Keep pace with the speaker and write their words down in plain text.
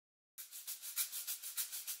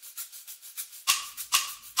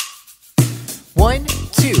1,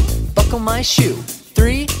 2, buckle my shoe.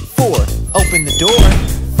 3, 4, open the door.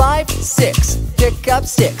 5, 6, pick up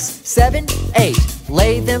sticks. 7, 8,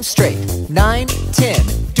 lay them straight. 9, 10,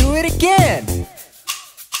 do it again.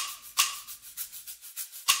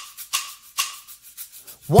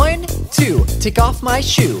 1, 2, take off my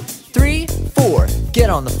shoe. 3, 4, get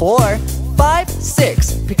on the floor. 5,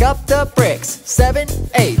 6, pick up the bricks. 7,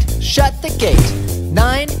 8, shut the gate.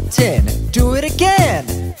 9, 10, do it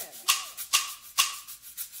again.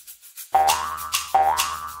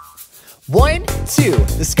 1, 2,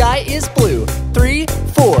 the sky is blue. 3,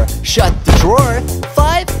 4, shut the drawer.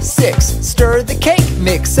 5, 6, stir the cake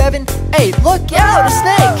mix. 7, 8, look out, a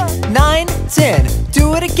snake. 9, 10,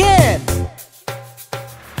 do it again.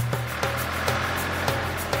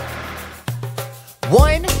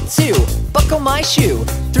 1, 2, buckle my shoe.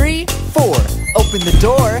 3, 4, open the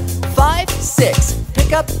door. 5, 6,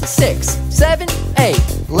 pick up the sticks. 7,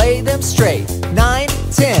 8, lay them straight. 9,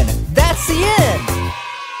 10, that's the end.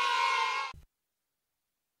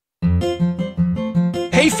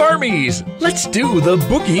 Hey Farmies, let's do the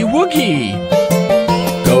Boogie Woogie.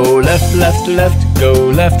 Go left, left, left, go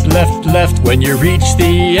left, left, left. When you reach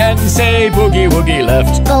the end, say Boogie Woogie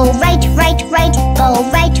left. Go right, right, right, go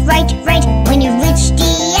right, right, right. When you reach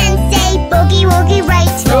the end, say Boogie Woogie right.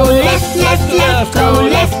 Go left, left, left, go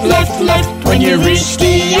left, left, left. When you reach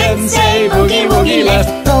the end, say Boogie Woogie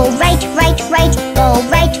left. Go right, right, right, go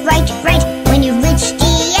right, right, right. When you reach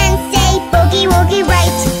the end, say Boogie Woogie right.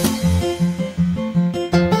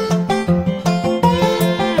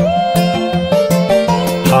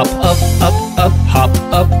 Hop up, up, up, hop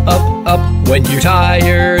up, up, up. When you're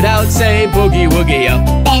tired out, say Boogie Woogie up.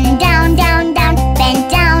 Bend down, down, down, bend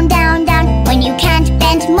down, down, down. When you can't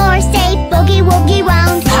bend more, say Boogie Woogie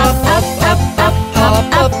round. Hop up, up, up, hop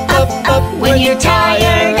up, up, up. When you're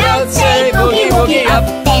tired out, say Boogie Woogie up.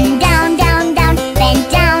 Bend down, down, down, bend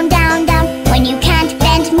down, down, down. When you can't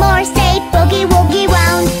bend more, say Boogie Woogie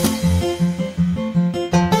round.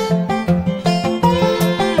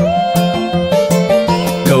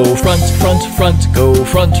 Go front, front, front, go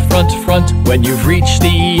front, front, front. When you've reached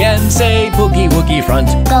the end, say Boogie Woogie front.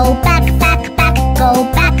 Go back, back, back, go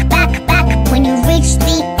back, back, back. When you reach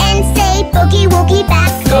the end, say Boogie Woogie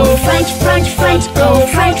back. Go front, front, front, go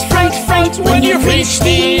front, front, front. When you've reached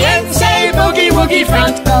the end, say Boogie Woogie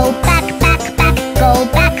front. Go back, back, back, go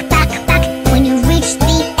back, back, back. When you reach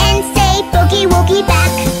the end, say Boogie Woogie back.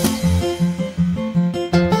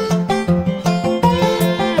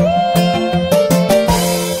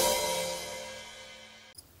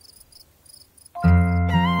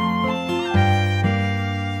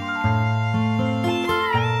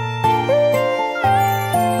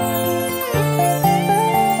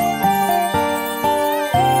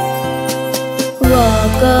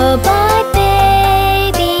 Rock-a-bye,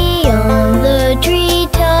 baby, on the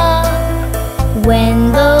treetop.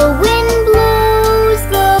 When the wind blows,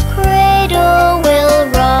 the cradle will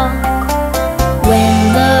rock. When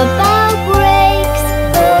the bough breaks,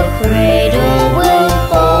 the cradle will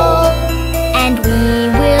fall, and we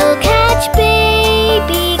will catch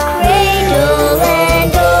baby, cradle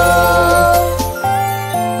and all.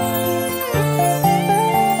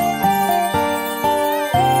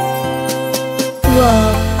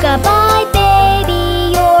 Rock-a-bye, baby,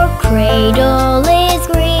 your cradle is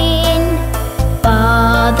green.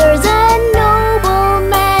 Father's a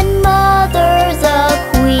nobleman, mother's a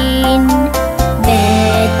queen.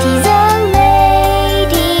 Betty's a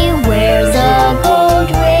lady, wears a gold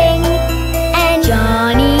ring, and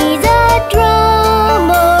Johnny's a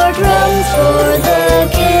drummer, drums for the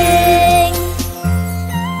king.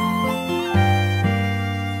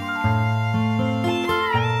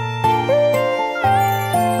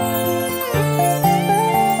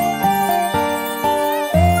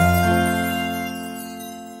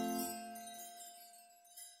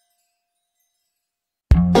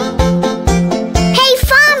 Hey,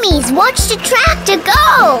 Farmies, watch the tractor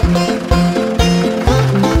go!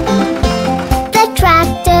 The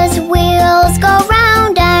tractor's wheels go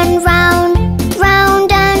round and round,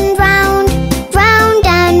 round and round, round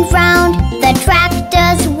and round. The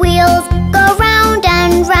tractor's wheels go round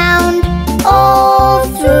and round, all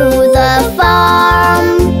through the farm.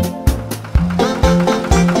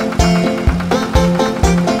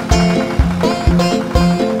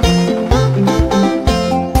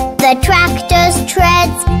 The tractor's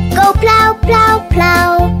treads go plow, plow,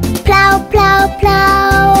 plow, plow, plow,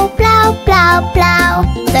 plow, plow, plow, plow.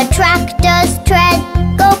 The tractor's treads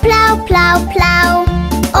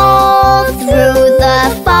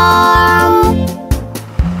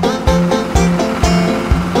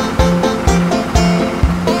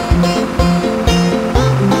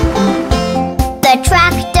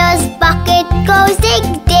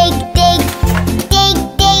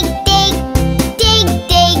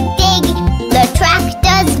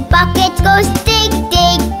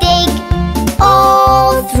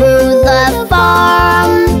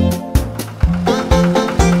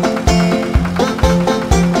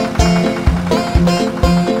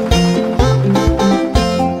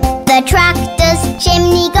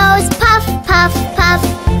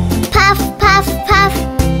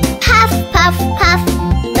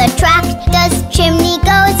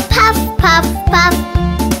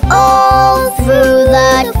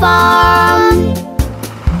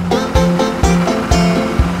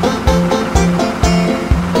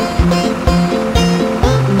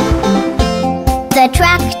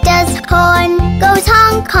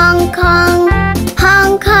Hong Kong.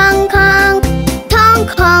 Honk, honk, honk. Honk,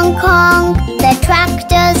 honk, honk. The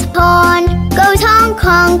tractor's horn goes honk,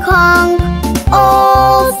 honk, honk.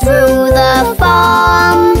 All through the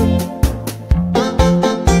farm.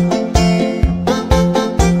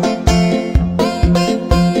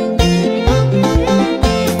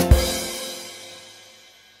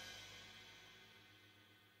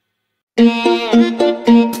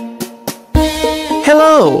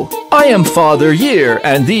 Hello, I am Father Year,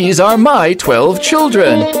 and these are my 12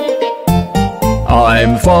 children.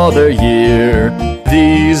 I'm Father Year,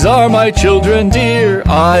 these are my children dear.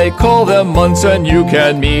 I call them months and you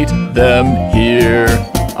can meet them here.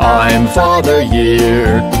 I'm Father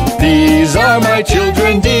Year, these are my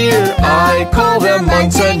children dear. I call them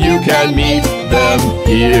months and you can meet them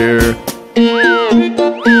here.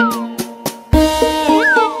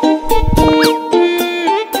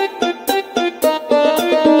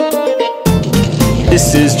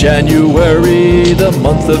 This is January, the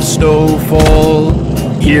month of snowfall.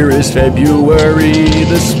 Here is February,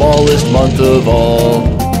 the smallest month of all.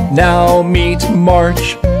 Now meet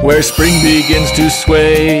March, where spring begins to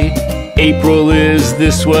sway. April is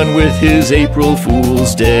this one with his April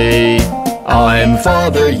Fool's Day. I'm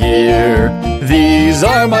Father Year, these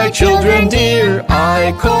are my children dear.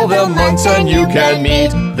 I call them months and you can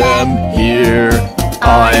meet them here.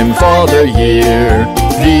 I'm Father Year,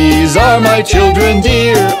 these are my children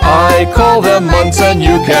dear. I call them months and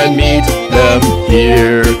you can meet them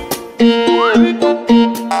here.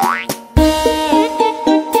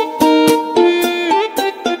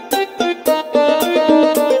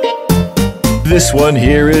 This one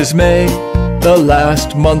here is May, the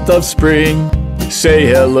last month of spring. Say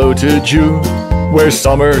hello to June, where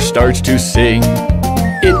summer starts to sing.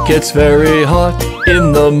 It gets very hot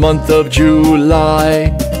in the month of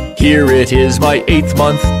July. Here it is, my 8th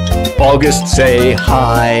month, August, say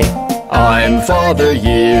hi. I'm Father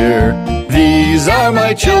Year, these are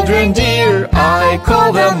my children dear. I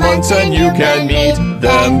call them months and you can meet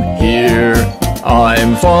them here.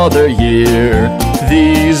 I'm Father Year,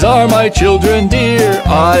 these are my children dear.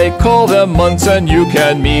 I call them months and you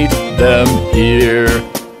can meet them here.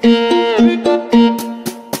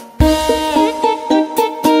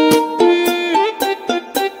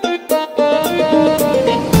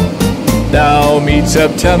 Now meet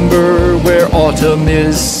September, where autumn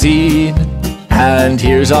is seen. And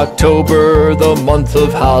here's October, the month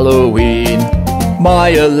of Halloween.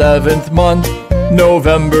 My 11th month,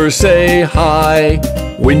 November, say hi.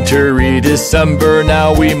 Wintry December,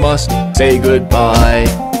 now we must say goodbye.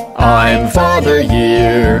 I'm Father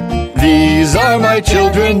Year, these are my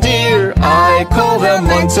children dear. I call them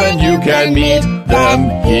months and you can meet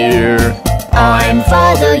them here. I'm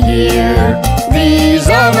Father Year, these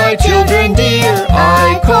are my children dear.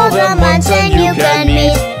 I call them months and you can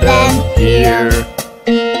meet them here.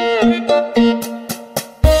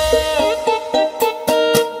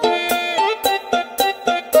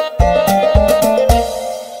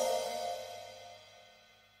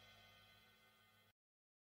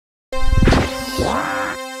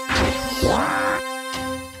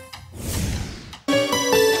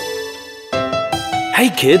 Hey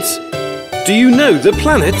kids, do you know the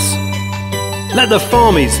planets? Let the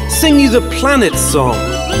Farmees sing you the Planets Song.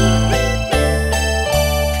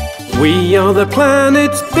 We are the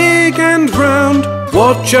planets big and round,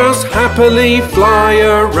 watch us happily fly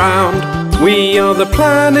around. We are the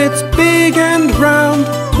planets big and round,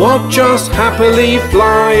 watch us happily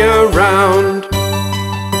fly around.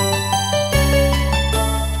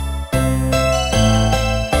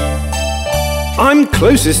 I'm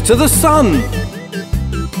closest to the sun.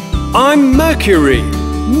 I'm Mercury,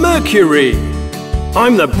 Mercury.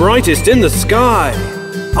 I'm the brightest in the sky.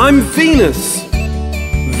 I'm Venus,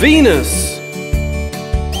 Venus.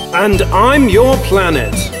 And I'm your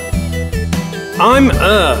planet. I'm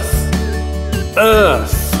Earth,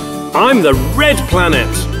 Earth. I'm the red planet.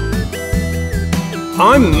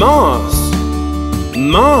 I'm Mars,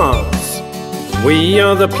 Mars. We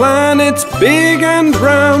are the planets big and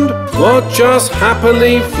round, watch us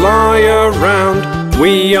happily fly around.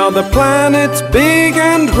 We are the planets big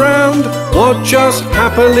and round, watch us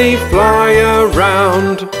happily fly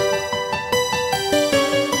around.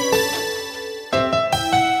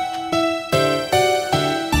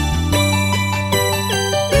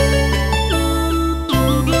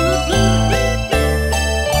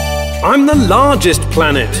 I'm the largest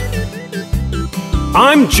planet.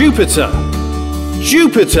 I'm Jupiter,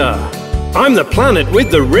 Jupiter. I'm the planet with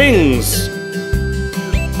the rings.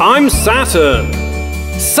 I'm Saturn,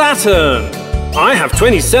 Saturn. I have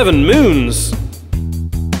 27 moons.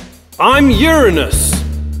 I'm Uranus,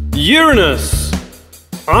 Uranus.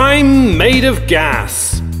 I'm made of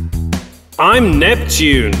gas. I'm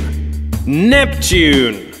Neptune.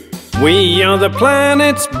 Neptune. We are the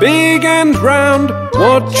planets big and round.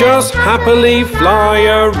 Watch us happily fly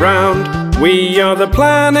around. We are the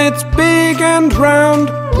planets big and round.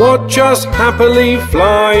 Watch us happily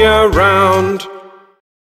fly around.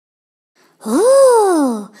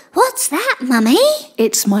 Ooh, what's that, Mummy?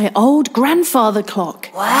 It's my old grandfather clock.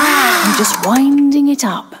 Wow! I'm just winding it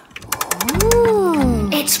up. Ooh.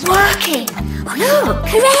 It's working! Oh, look!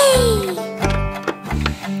 Hooray!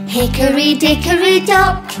 Hickory dickory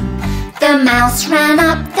dock, the mouse ran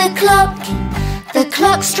up the clock. The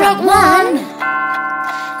clock struck 1,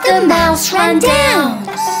 the mouse ran down.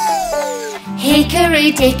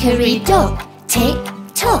 Hickory dickory dock, tick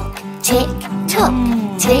tock, tick tock,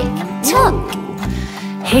 tick tock.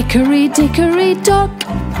 Hickory dickory dock,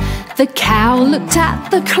 the cow looked at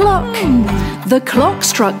the clock. The clock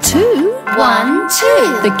struck 2. 1,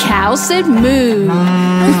 2. The cow said moo.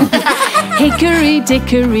 Hickory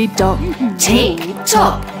dickory dock, Tick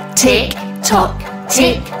tock, tick tock,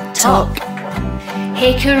 tick tock.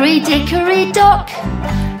 Hickory dickory dock,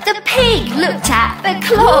 the pig looked at the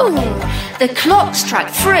clock. The clock struck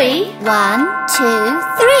 3. 1, 2,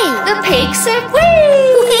 3. The pig said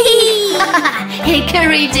wee.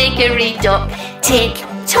 Hickory dickory dock, tick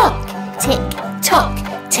tock, tick tock,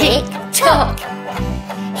 tick tock.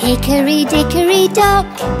 Hickory dickory dock,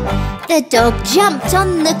 the dog jumped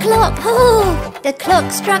on the clock. Oh, the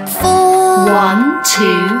clock struck 4. 1,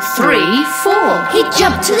 2, 3, 4. He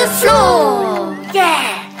jumped to the floor.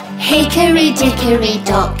 Yeah. Hickory dickory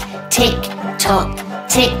dock, tick tock,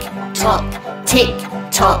 tick tock, tick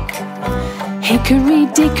tock. Hickory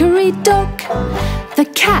dickory dock, the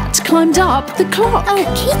cat climbed up the clock. Oh,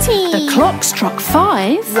 kitty. The clock struck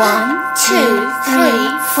 5. 1, 2, 3,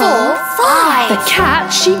 4, 5. The cat,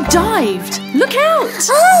 she dived. Look out!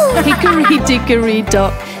 Oh. Hickory dickory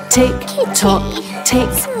dock, tick tock, tick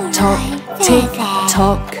tock, tick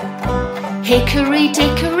tock. Hickory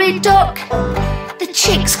dickory dock, the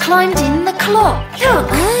chicks climbed in the clock. Look,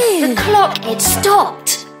 the clock, it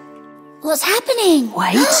stopped. What's happening?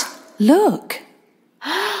 Wait, look.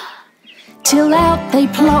 Till out they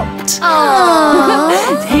plopped.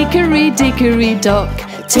 Aww. Hickory dickory dock,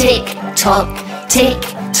 Tick tock, tick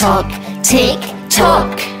tock, tick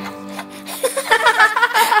tock.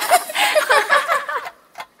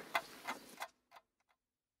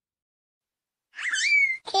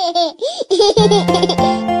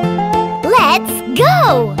 Let's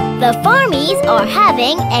go! The Farmies are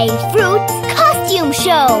having a fruit costume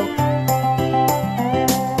show.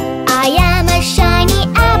 I am a shiny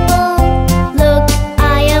apple. Look,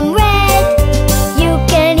 I am red. You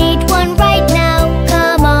can eat one right now.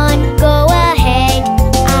 Come on, go ahead.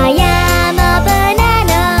 I am a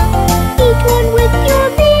banana. Eat one with your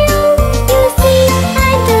meal. You see,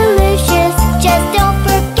 I'm delicious. Just don't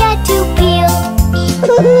forget to peel.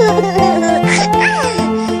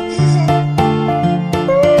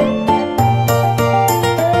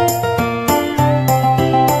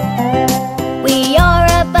 We are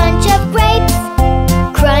a bunch of grapes,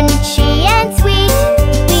 crunchy and sweet.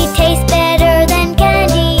 We taste better than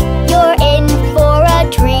candy. You're in for a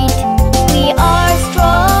treat. We are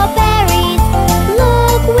strawberries.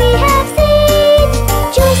 Look, we have seeds.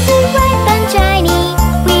 Just so ripe and shiny.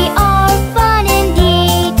 We are fun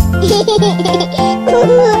indeed.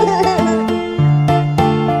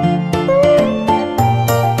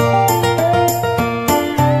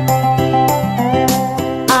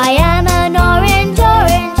 I am an orange.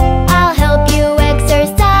 I'll help you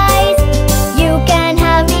exercise. You can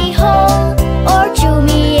have me whole or chew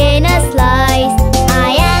me in a slice.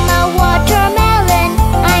 I am a watermelon.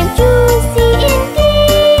 I'm juicy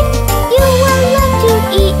indeed. You will love to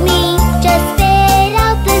eat me. Just spit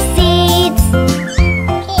out the seeds.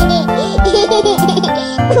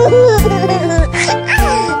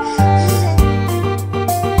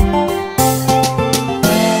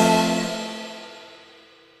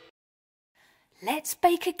 Let's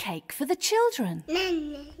bake a cake for the children.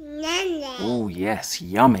 Oh, yes,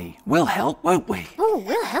 yummy. We'll help, won't we? Oh,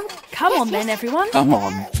 we'll help. Come on then, everyone. Come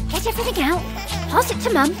on. Get everything out. Pass it to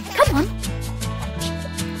Mum. Come on.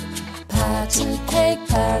 Patty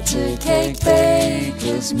cake,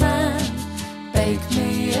 baker's man. Bake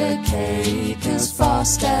me a cake as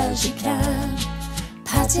fast as you can.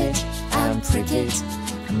 Pat it and prick it,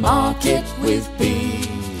 and mark it with B,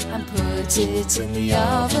 and put it in the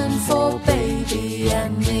oven for baby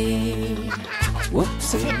and me.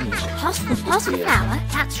 Whoopsie. Pass the flour.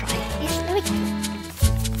 That's right. Yes, there we go.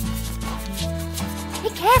 Be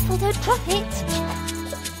careful, don't drop it.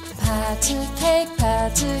 Patter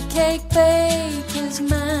cake, baker's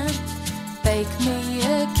man. Bake me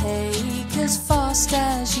a cake as fast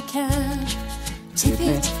as you can. Tip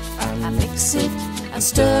it and mix it and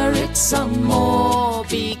stir it some more.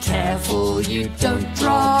 Be careful you don't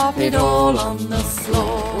drop it all on the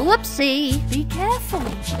floor. Whoopsie! Be careful.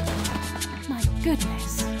 My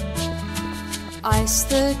goodness. Ice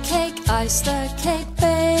the cake,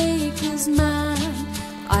 baker's man.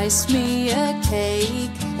 Ice me a cake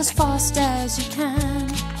as fast as you can.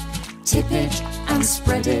 Tip it and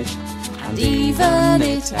spread it and even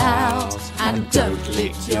it out. And don't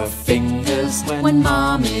lick your fingers when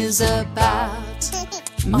Mom is about.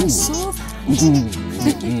 I saw that.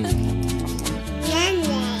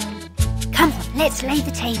 Come on, let's lay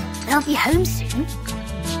the table. They'll be home soon.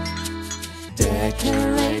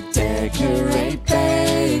 Decorate,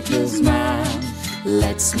 baker's man.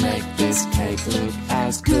 Let's make this cake look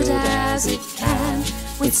as good as it can.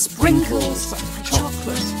 With sprinkles of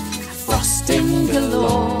chocolate, frosting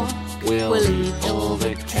galore. We'll eat all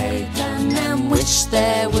the cake and then wish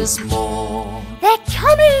there was more. They're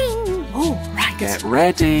coming! Oh, right. Get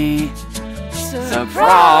ready.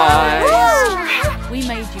 Surprise! Woo! We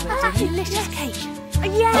made you a delicious cake.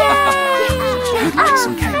 Yay! Have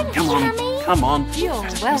some cake. Come on. Come on. You're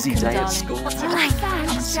Busy welcome, day at darling. school.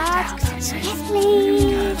 Thanks, Dad. That's it. Yes,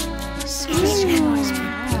 please.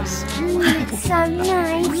 Nice. So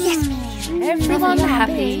nice. Yes, please. Everyone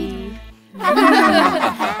happy.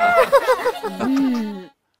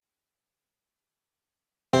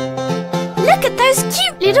 Look at those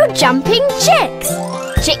cute little jumping chicks.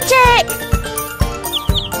 Chick, chick.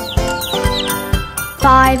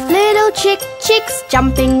 5 little chicks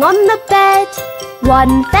jumping on the bed.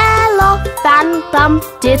 One fell off and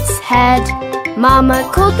bumped its head. Mama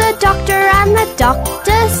called the doctor and the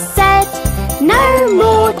doctor said, no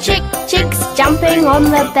more chicks jumping on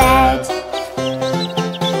the bed.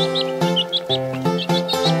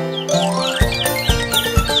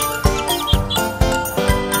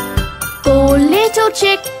 Four little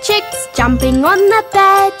chicks jumping on the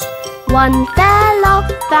bed. One fell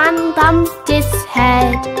off and bumped its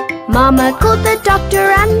head. Mama called the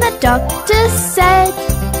doctor and the doctor said,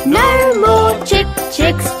 no more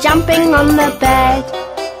chicks jumping on the bed.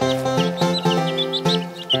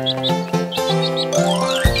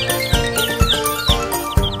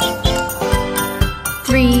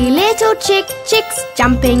 Three little chicks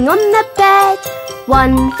jumping on the bed.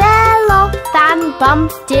 One fell off and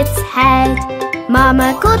bumped its head.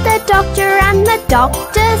 Mama called the doctor and the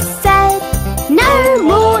doctor said, no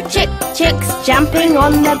more chicks jumping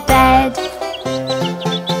on the bed.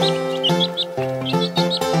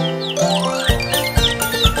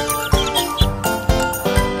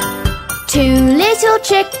 Two little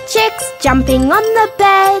chicks jumping on the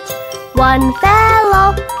bed. One fell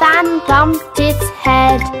off and bumped its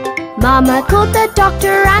head. Mama called the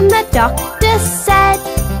doctor and the doctor said,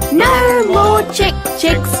 no more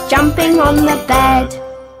chicks jumping on the bed.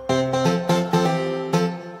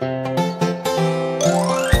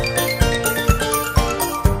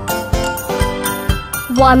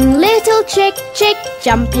 One little chick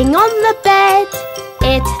jumping on the bed.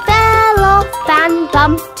 It fell off and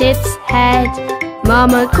bumped its head.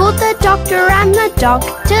 Mama called the doctor and the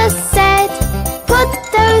doctor said, put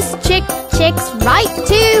those chicks right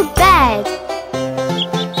to bed.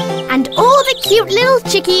 And all the cute little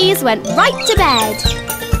chickies went right to bed.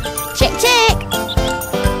 Chick, chick.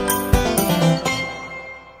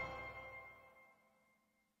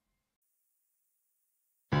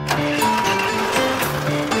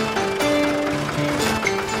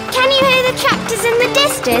 Can you hear the tractors in the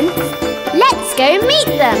distance? Let's go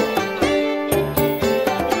meet them.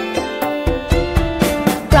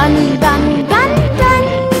 Run, run, run, run.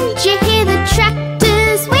 Do you hear the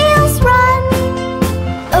tractor's wheels run?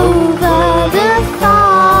 Over the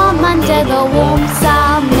farm under the warm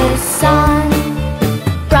summer sun.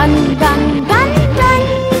 Run, run, run, run.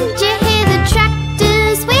 Do you hear the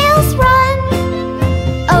tractor's wheels run?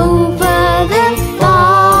 Over the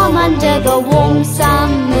farm under the warm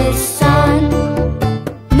summer sun.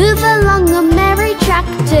 Move along the merry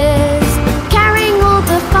tractors, carrying all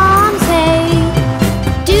the farm's hay.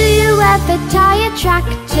 Do you ever tire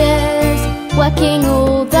tractors, working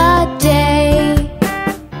all the day?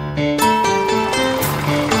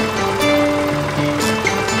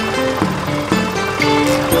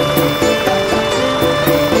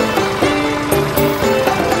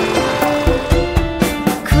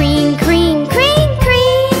 Green, green, green,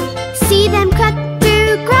 green, see them cut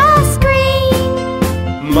through grass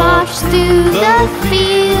green. March through the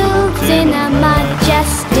fields in a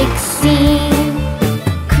majestic scene.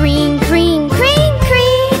 Green, green, green,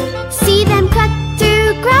 green,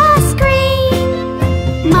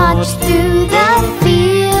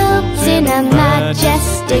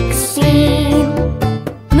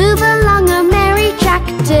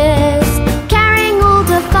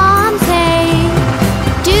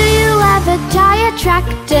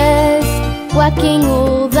 tractors working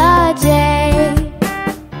all the day.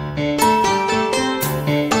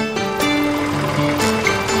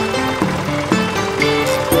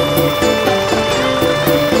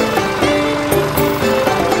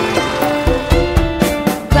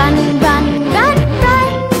 Run, run, run,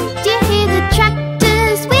 run, do you hear the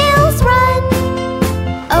tractor's wheels run?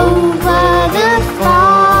 Over the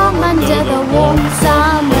farm under the warm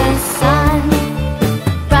summer sun.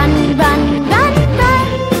 Run, run, run, run,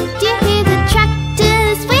 do you hear the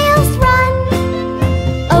tractor's wheels run?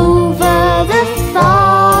 Over the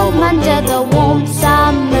farm under the warm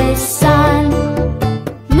summer sun.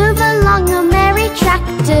 Move along the merry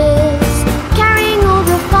tractors, carrying all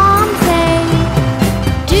the farm's hay.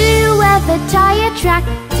 Do you ever tire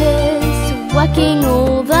tractors working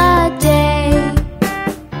all the day?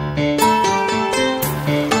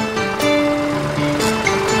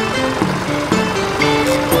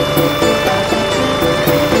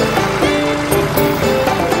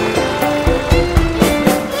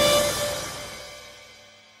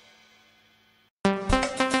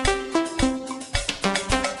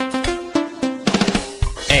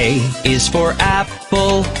 A is for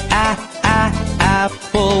apple,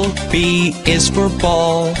 apple. B is for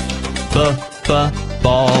ball,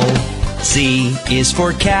 ball. C is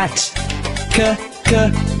for cat,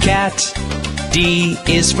 cat. D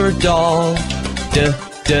is for doll,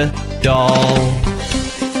 doll.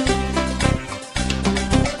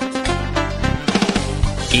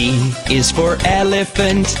 E is for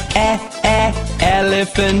elephant,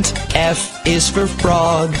 elephant. F is for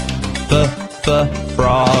frog,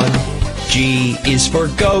 frog. G is for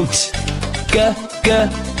goat,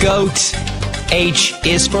 goat. H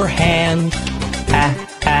is for hand,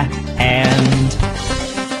 hand.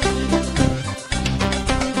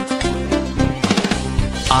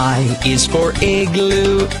 I is for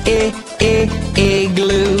igloo,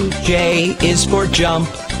 igloo. J is for jump,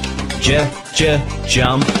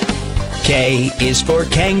 jump. K is for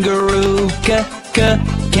kangaroo,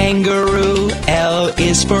 kangaroo. L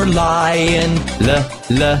is for lion,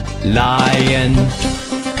 lion.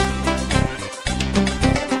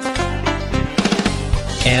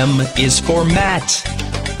 M is for mat,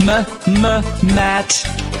 mat.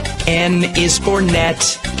 N is for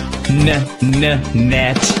net,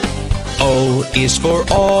 net. O is for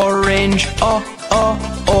orange,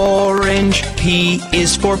 orange. P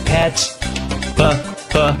is for pet,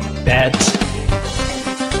 pet.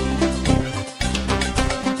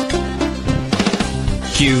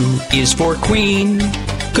 Q is for queen,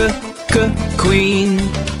 queen.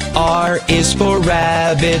 R is for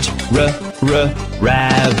rabbit,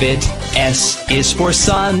 rabbit. S is for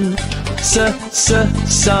sun,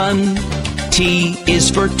 sun. T is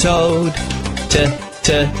for toad,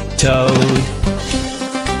 toad.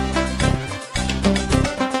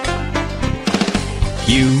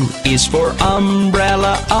 U is for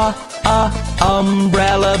umbrella,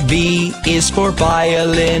 umbrella. V is for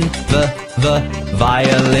violin,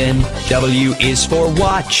 violin. W is for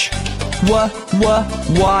watch,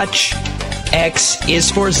 watch. X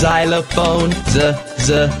is for xylophone,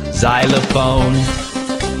 xylophone.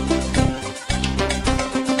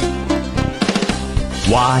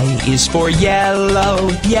 Y is for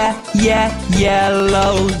yellow,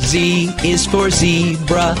 yellow. Z is for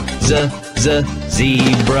zebra,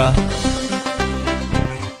 zebra.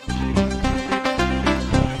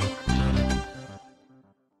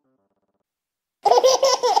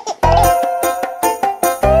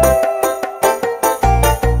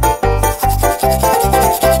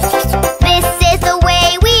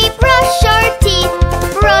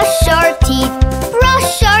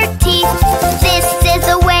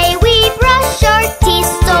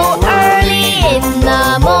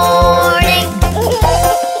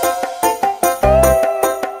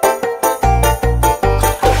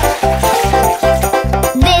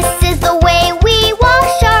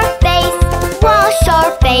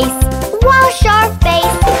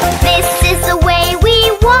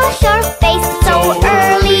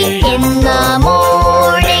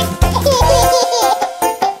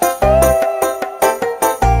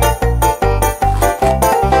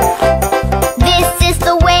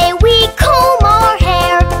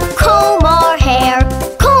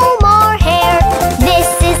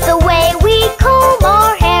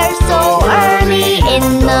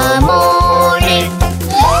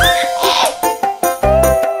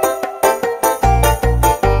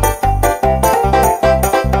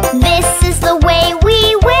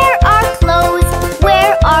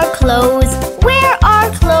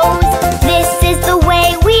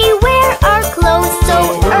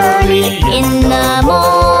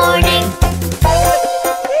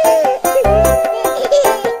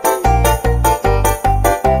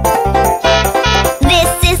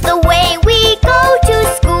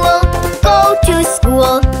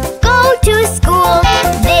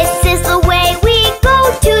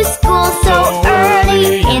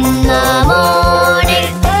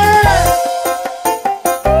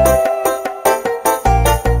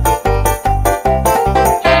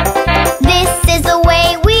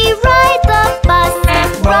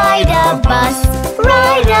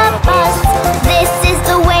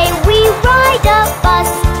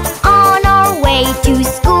 to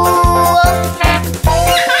school.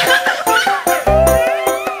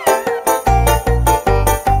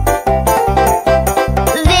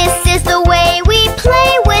 This is the way we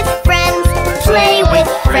play with friends. Play with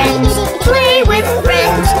friends. Play with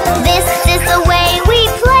friends. This is the way we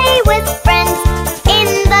play with friends in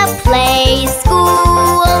the play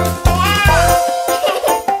school.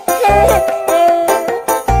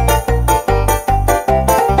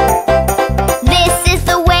 This is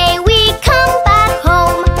the way we come back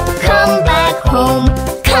home. Come back home.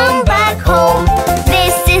 Come back home.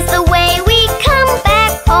 This is the way we come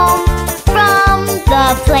back home from the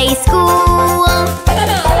play school.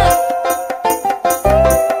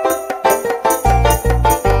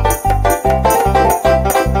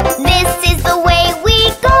 This is the way we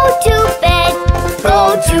go to bed.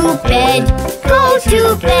 Go to bed. Go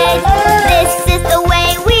to bed. This is the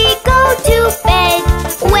way we go to bed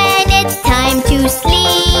when it's time to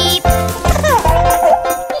sleep.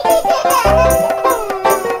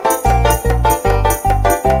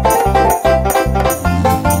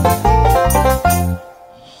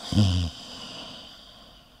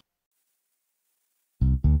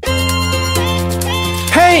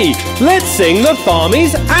 Hey, let's sing the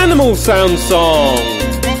Farmees Animal Sound Song.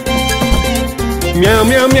 Meow,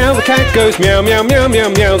 meow, meow, the cat goes meow, meow, meow, meow,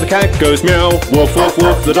 meow, the cat goes meow. Woof, woof,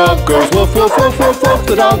 woof, the dog goes woof, woof, woof, woof, woof,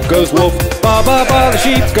 the dog goes woof. Ba, ba, ba, the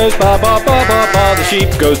sheep goes ba, ba, ba, ba, ba, the sheep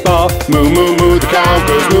goes ba. Moo, moo, moo, the cow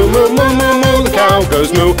goes moo, moo, moo, moo, moo, the cow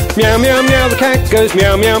goes moo. Meow, meow, meow, the cat goes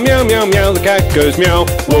meow, meow, meow, meow, meow, the cat goes meow.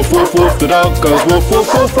 Woof, woof, woof, the dog goes woof,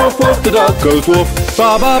 woof, woof, woof, woof, the dog goes woof.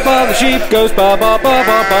 Ba, ba, ba, the sheep goes ba, ba, ba,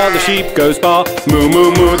 ba, ba, the sheep goes ba. Moo,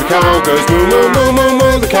 moo, moo, the cow goes moo, moo, moo, moo,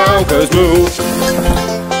 moo, the cow goes moo.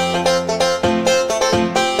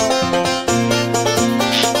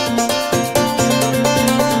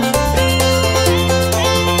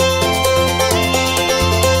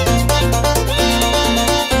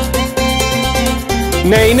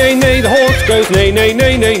 Neigh, neigh, neigh, the horse goes neigh, neigh,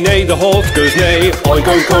 neigh, neigh, neigh, the horse goes neigh. Oink,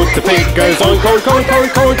 oink, oink, the pig goes oink, oink, oink,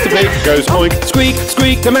 oink, oink, the pig goes oink. Squeak,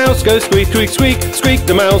 squeak, the mouse goes squeak, squeak, squeak, squeak,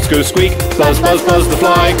 the mouse goes squeak. Buzz, buzz, buzz, the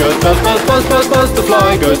fly goes buzz, buzz, buzz, buzz, buzz, the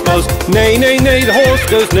fly goes buzz. Neigh, neigh, neigh, the horse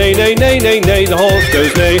goes neigh, neigh, neigh, neigh, neigh, the horse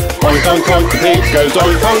goes neigh. Oink, oink, oink, the pig goes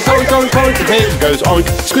oink, oink, oink, oink, oink, the pig goes oink.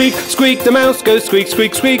 Squeak, squeak, the mouse goes squeak,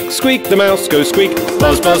 squeak, squeak, squeak, the mouse goes squeak.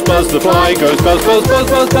 Buzz, buzz, buzz, the fly goes buzz, buzz, buzz,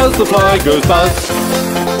 buzz, buzz, the fly goes buzz.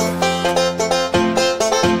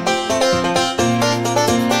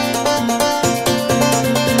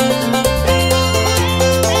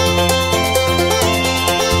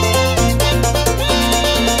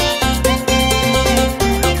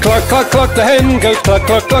 Cluck, cluck, cluck, the hen goes cluck,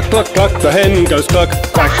 cluck, cluck, cluck, cluck, the hen goes cluck.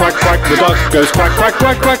 Quack, quack, quack, the duck goes quack, quack,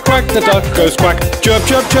 quack, quack, quack, the duck goes quack. Chirp,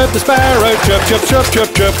 chirp, chirp, the sparrow, chirp, chirp, chirp, chirp,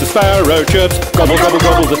 chirp, the sparrow chirps. Gobble, gobble,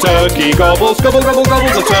 gobble, the turkey gobbles, gobble, gobble,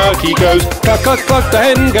 gobble, the turkey goes. Cluck, cluck, cluck, the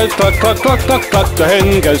hen goes cluck, cluck, cluck, cluck, cluck, the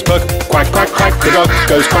hen goes cluck. Quack, quack, quack, the duck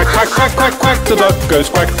goes quack, quack, quack, quack, quack, the duck goes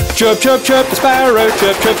quack. Chirp, chirp, chirp, the sparrow,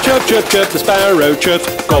 chirp, chirp, chirp, chirp, chirp, the sparrow chirps.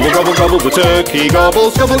 Gobble, gobble, gobble, the turkey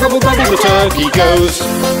gobbles, gobble, gobble, gobble, the turkey goes.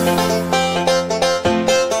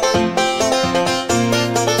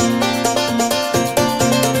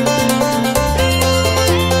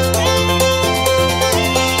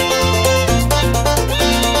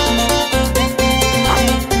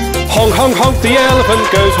 Honk, honk, honk, the elephant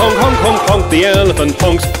goes honk, honk, honk, honk, the elephant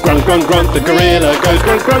honks. Grunt, grunt, grunt, the gorilla goes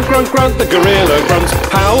grunt, grunt, grunt, grunt, the gorilla grunts.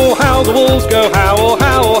 Howl, howl, the wolves go howl,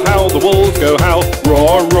 howl, howl, the wolves go howl.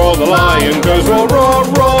 Roar, roar, the lion goes roar, roar,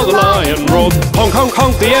 roar, the lion roars. Honk, honk,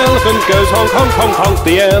 honk, the elephant goes honk, honk, honk, honk,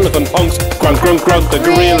 the elephant honks. Grunt, grunt, grunt, the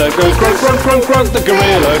gorilla goes grunt, grunt, grunt, grunt, the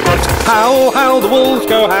gorilla grunts. Howl, howl, the wolves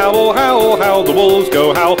go howl, howl, howl, the wolves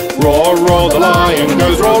go howl. Roar, roar, the lion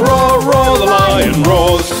goes roar, roar, roar, the lion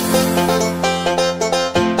roars.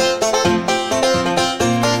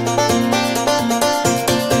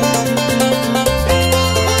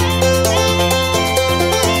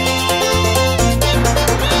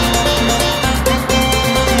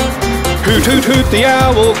 Hoot, hoot, hoot, the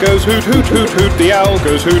owl goes hoot, hoot, hoot, hoot, the owl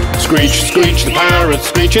goes hoot. Screech, screech, the parrot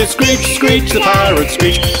screeches, screech, screech, the parrot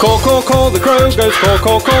screech. Caw, caw, caw, the crow goes caw,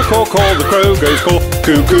 caw, caw, caw, caw, the crow goes caw.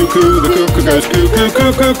 Coo, coo, coo, the cuckoo goes coo, coo,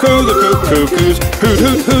 coo, coo, coo, the cuckoo coos. Hoot,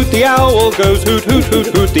 hoot, hoot, the owl goes hoot, hoot, hoot,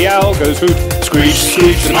 hoot, the owl goes hoot. Screech,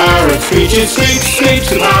 screech, the parrot screeches, screech, screech,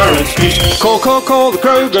 the parrot screech. Caw, caw, caw, the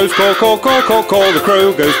crow goes caw, caw, caw, caw, caw, the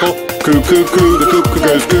crow goes caw. Coo, coo, coo, the cuckoo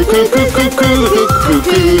goes coo, coo, coo, coo, coo, the cuckoo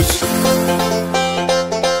coos.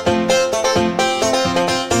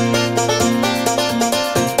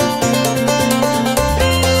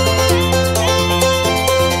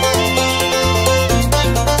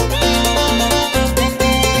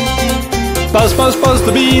 Buzz, buzz, buzz,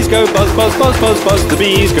 the bees go buzz, buzz, buzz, buzz, buzz, the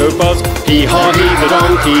bees go buzz. Hee-haw, hee the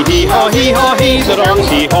donkey, hee-haw, hee-haw, hee the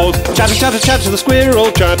donkey holds. Chatter, chatter, chatter, the squirrel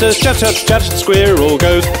chatters, chatter, chatter, chatter, the squirrel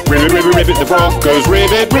goes. Ribbit, ribbit, ribbit, the frog goes.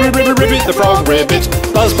 Ribbit, ribbit, ribbit, ribbit, the frog ribbits.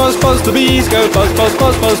 Buzz, buzz, buzz, the bees go buzz, buzz,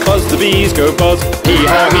 buzz, buzz, buzz, the bees go buzz.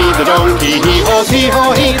 Hee-haw, hee the donkey, hee-haws,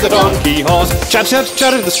 hee-haw, hee the donkey haws. Chatter, chatter,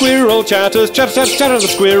 chatter, the squirrel chatters, chatter, chatter, chatter, the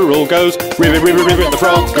squirrel goes. Ribbit, ribbit, ribbit, the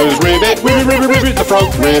frog goes. Ribbit, ribbit, ribbit, ribbit, the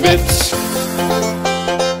frog ribbits.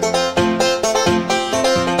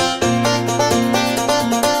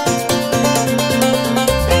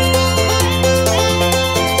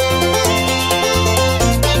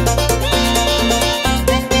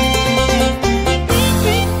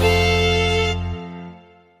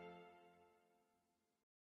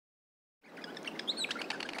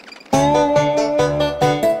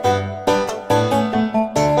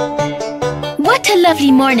 What a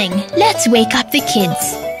lovely morning. Let's wake up the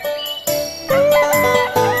kids.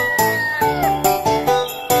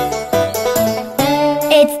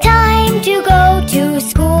 It's time to go to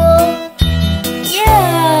school.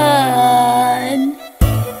 Yawn.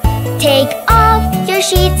 Take off your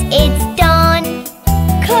sheets, it's dawn.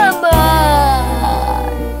 Come on.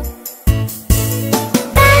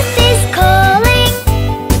 Bus is calling.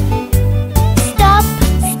 Stop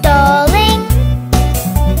stalling.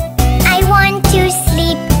 I want to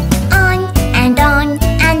sleep on and on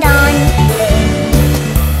and on.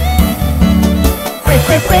 Quick,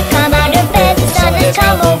 quick, quick, come out of bed. The sun has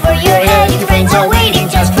come over your head. Your friends are waiting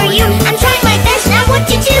just for you. I'm trying my best, now what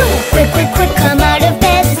to do? Quick, quick, quick, come out of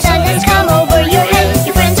bed. The sun has come over your head.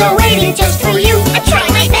 Your friends are waiting just for you. I'm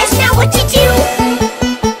trying my best, now what to do?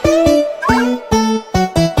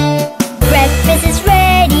 Breakfast is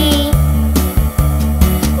ready.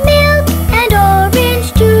 Milk and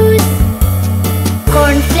orange juice.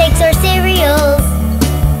 Cornflakes or cereals.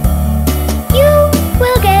 You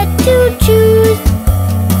will get to choose.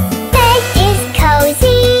 Bed is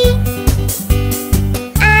cozy.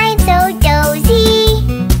 I'm so dozy.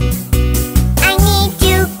 I need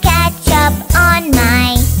to catch up on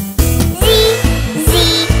my Z's.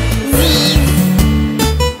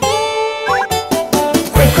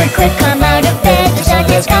 Quick, quick, quick, come out of bed. The sun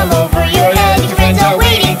has come over your head. Your friends are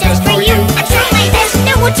waiting just for you. I'm trying my best,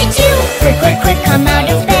 know what to do. Quick, quick, quick, come out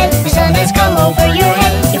of bed. The sun has come over your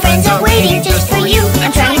head. Your friends are waiting just for you.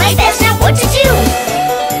 I'm trying my best, know what to do.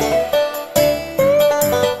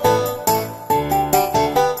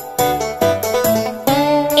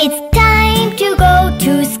 It's time to go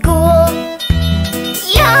to school.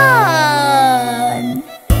 Yawn.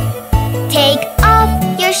 Take off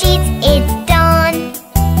your sheets, it's dawn.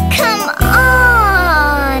 Come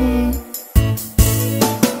on.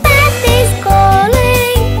 Bath is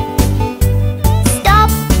calling. Stop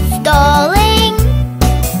stalling.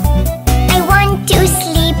 I want to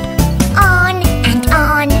sleep on and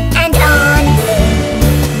on and on.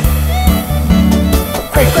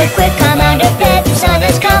 Quick, quick, quick, come out of bed. The sun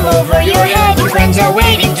has come over your head. Your friends are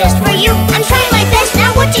waiting just for you. I'm trying my best,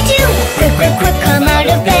 now what to do? Quick, quick, quick, come out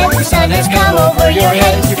of bed. The sun has come over your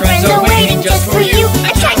head. Your friends are waiting just for you.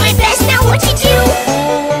 I'm trying my best, now what to do?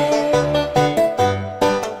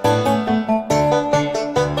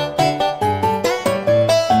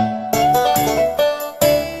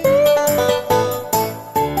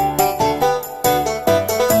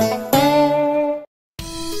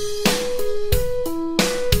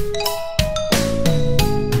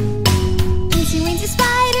 Incy Wincy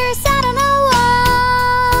Spider sat on a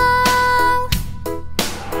wall.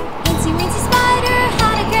 Incy Wincy Spider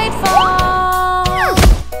had a great fall.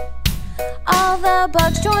 All the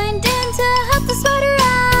bugs joined in to help the spider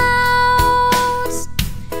out.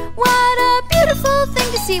 What a beautiful thing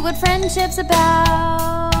to see what friendship's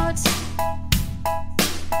about.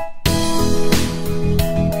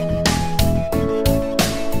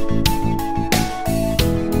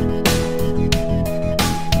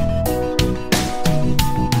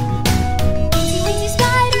 Incy Wincy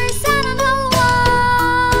Spider sat on a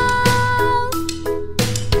wall.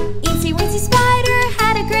 Incy Wincy Spider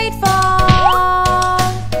had a great fall.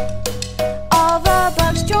 All the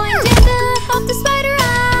bugs joined in to help the spider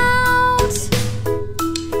out.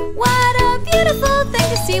 What a beautiful thing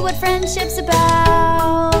to see what friendship's about.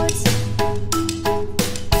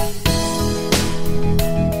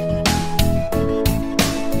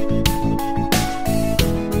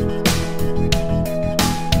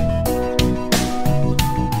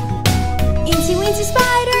 Incy Wincy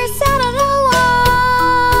Spider sat on a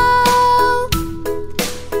wall.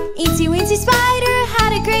 Incy Wincy Spider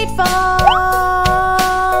had a great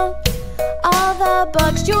fall. All the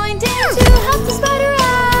bugs joined in to help the spider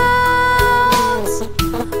out.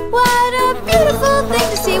 What a beautiful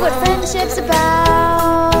ship's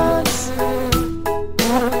about.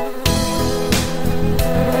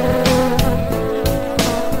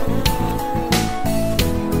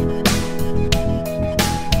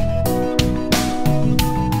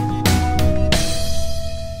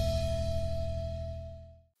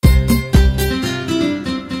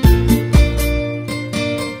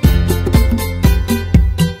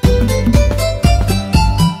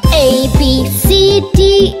 A, B, C,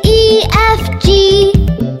 D, E, F, G,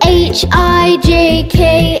 H, I, J,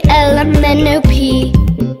 K, L, M, N, O, P,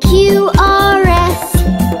 Q, R, S,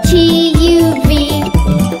 T, U, V,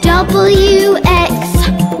 W, X,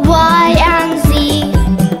 Y, and Z.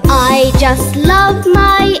 I just love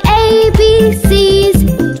my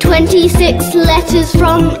ABCs, 26 letters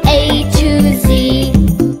from A to Z.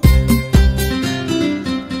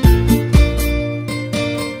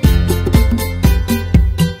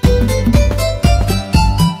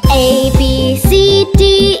 A, B, C,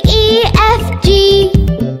 D, E, F, G,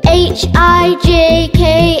 H, I, J,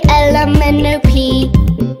 K, L, M, N, O, P,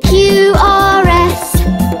 Q, R, S,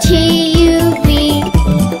 T, U, V,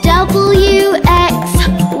 W, X,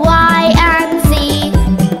 Y, and Z.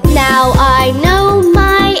 Now I know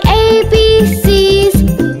my ABCs.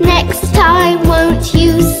 Next time, won't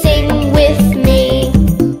you sing with me?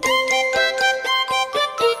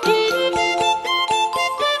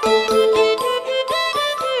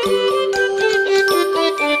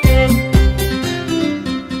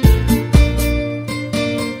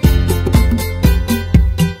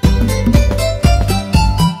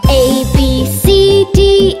 A, B, C,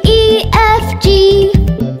 D, E, F, G,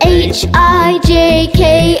 H, I, J,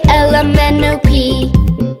 K, L, M, N, O, P,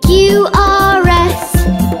 Q, R,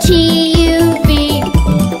 S, T, U, V,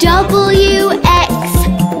 W, X,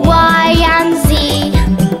 Y, and Z.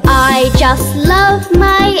 I just love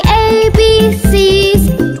my ABCs,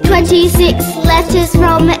 26 letters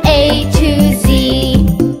from A to Z.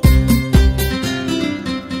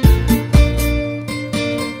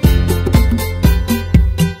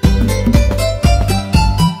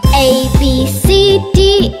 A, B, C, D,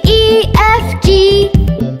 E, F, G,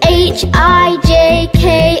 H, I, J,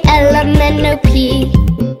 K, L, M, N, O, P,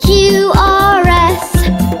 Q, R, S,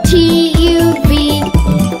 T, U, V,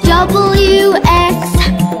 W, X,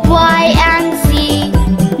 Y, and Z.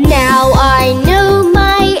 Now I know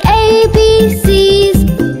my ABCs.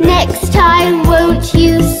 Next time, won't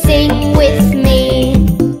you sing with me?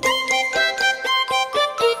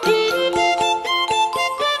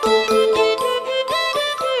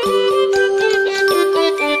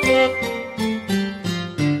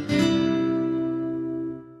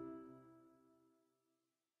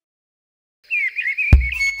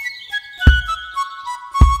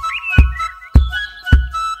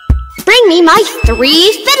 Bring me my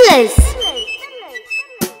 3 fiddlers!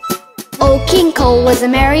 Oh, King Cole was a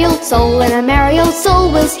merry old soul, and a merry old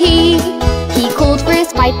soul was he. He called for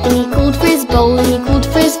his pipe, and he called for his bowl, and he called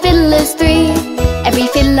for his fiddlers 3. Every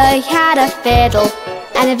fiddler had a fiddle,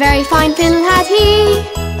 and a very fine fiddle had he.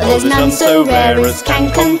 But there's none so rare as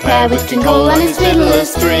can compare with King Cole and his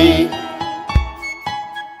fiddlers 3.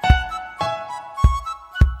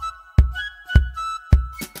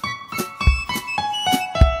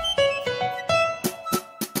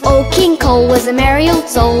 Oh, King Cole was a merry old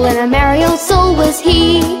soul, and a merry old soul was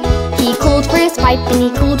he. He called for his pipe, and he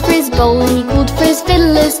called for his bowl, and he called for his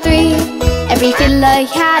fiddlers 3. Every fiddler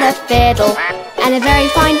had a fiddle, and a very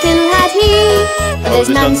fine fiddle had he. But there's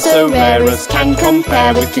none so rare as can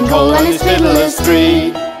compare with King Cole and his fiddlers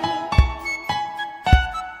 3.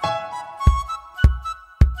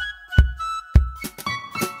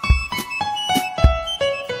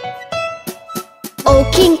 Oh,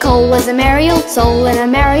 King Cole was a merry old soul, and a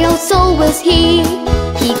merry old soul was he.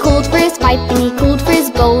 He called for his pipe, and he called for his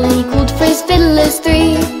bowl, and he called for his fiddlers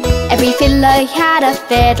 3. Every fiddler had a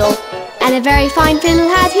fiddle, and a very fine fiddle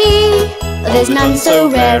had he. But there's none so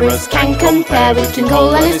rare as can compare with King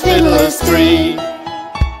Cole and his fiddlers 3.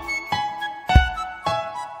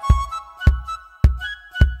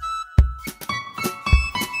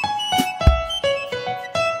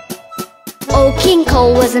 Oh, King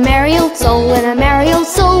Cole was a merry old soul, and a merry old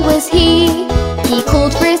soul was he. He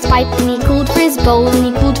called for his pipe, and he called for his bowl, and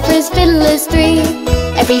he called for his fiddlers 3.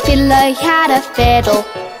 Every fiddler had a fiddle,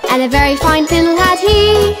 and a very fine fiddle had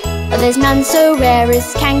he. But there's none so rare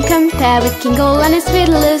as can compare with King Cole and his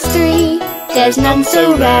fiddlers 3. There's none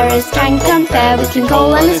so rare as can compare with King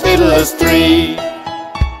Cole and his fiddlers 3.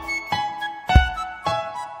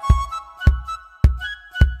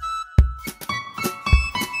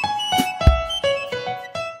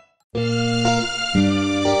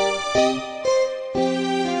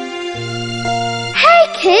 Hey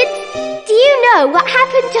kids, do you know what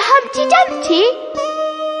happened to Humpty Humpty Dumpty?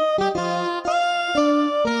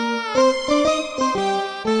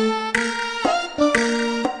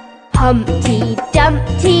 Humpty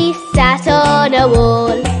Dumpty sat on a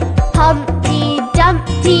wall. Humpty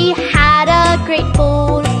Dumpty had a great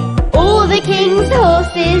fall. All the king's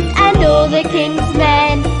horses and all the king's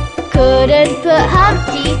men couldn't put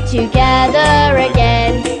Humpty together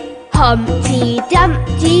again. Humpty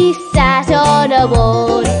Dumpty sat on a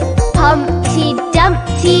wall. Humpty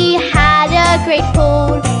Dumpty had a great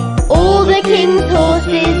fall. All the king's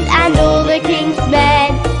horses and all the king's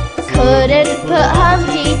men couldn't put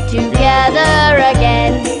Humpty together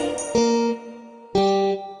again.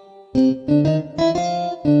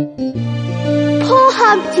 Poor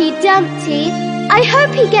Humpty Dumpty, I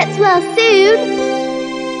hope he gets well soon.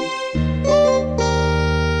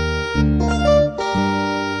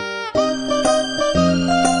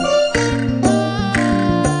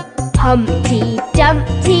 Humpty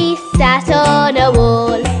Dumpty sat on a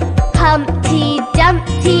wall. Humpty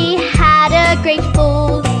Dumpty had a great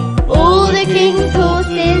fall. All the king's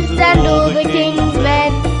horses and all the king's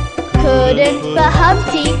men couldn't put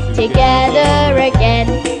Humpty together again.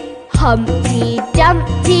 Humpty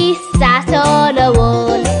Dumpty sat on a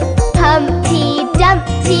wall. Humpty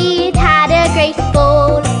Dumpty had a great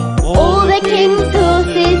fall. All the king's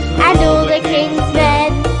horses and all the king's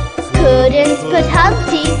men couldn't put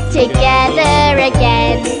Humpty together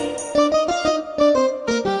again.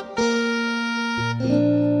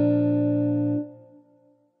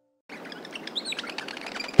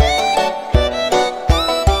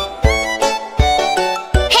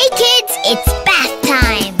 Hey kids, it's bath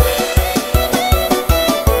time.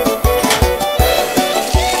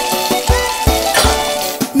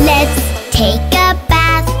 Let's take a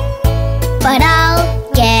bath, but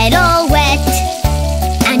I'll get all wet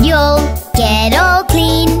and you'll get all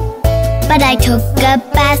clean. But I took a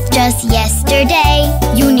bath just yesterday.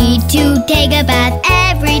 You need to take a bath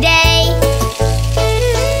every day.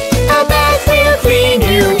 A bath will clean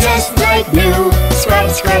you just like new. Scrub,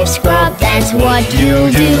 scrub, scrub, that's what you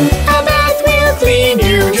do. A bath will clean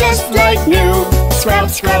you just like new. Scrub,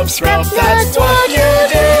 scrub, scrub, that's what you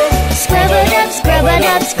do. Scrub it up, scrub it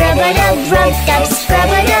up, scrub it up, rub dub.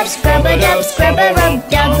 Scrub it up, scrub it up, scrub it rub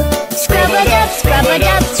dub. Scrub it up, scrub it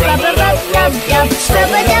up, scrub it rub dub dub. Scrub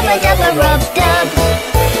it up, a dub, a rub dub.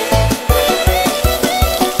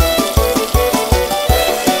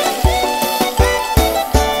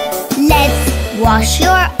 Let's wash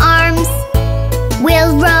your arms.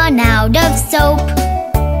 We'll run out of soap.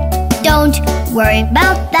 Don't worry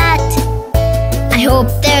about that. I hope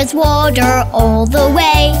there's water all the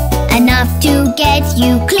way, enough to get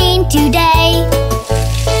you clean today.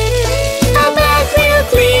 A bath will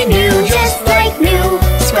clean you just like new.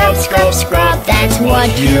 Scrub, scrub, scrub, that's what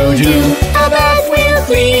you do. A bath will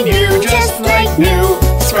clean you just like new.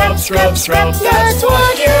 Scrub, scrub, scrub, that's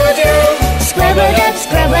what you do. Scrub it up,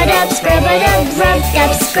 scrub it up, scrub it up, rub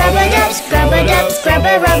dub. Scrub it up, scrub it up, scrub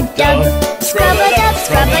it rub dub. Scrub it up,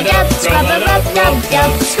 scrub it up, scrub it rub dub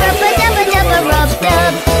dub. Scrub it up, a dub, a rub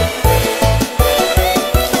dub.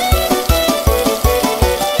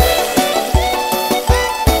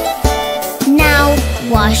 Now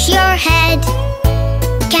wash your head.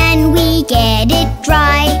 Can we get it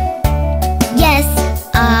dry? Yes,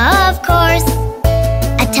 of course.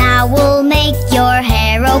 A towel will make your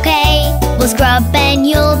hair okay. We'll scrub and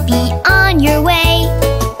you'll be on your way.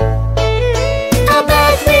 A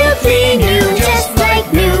bath will clean you just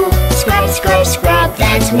like new. Scrub, scrub, scrub,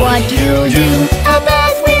 that's what you do. A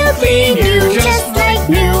bath will clean you just like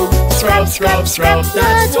new. Scrub, scrub, scrub,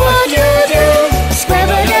 that's what you do. Scrub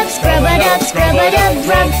it up, scrub it up, scrub it up,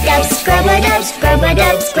 rub dub. Scrub it up, scrub it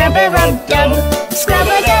up, scrub it rub dub. Scrub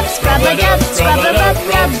it up, scrub it up, scrub it up,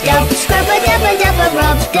 rub dub. Scrub it up, a dub, a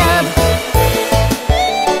rub dub.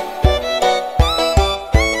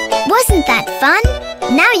 Wasn't that fun?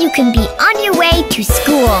 Now you can be on your way to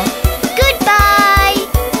school.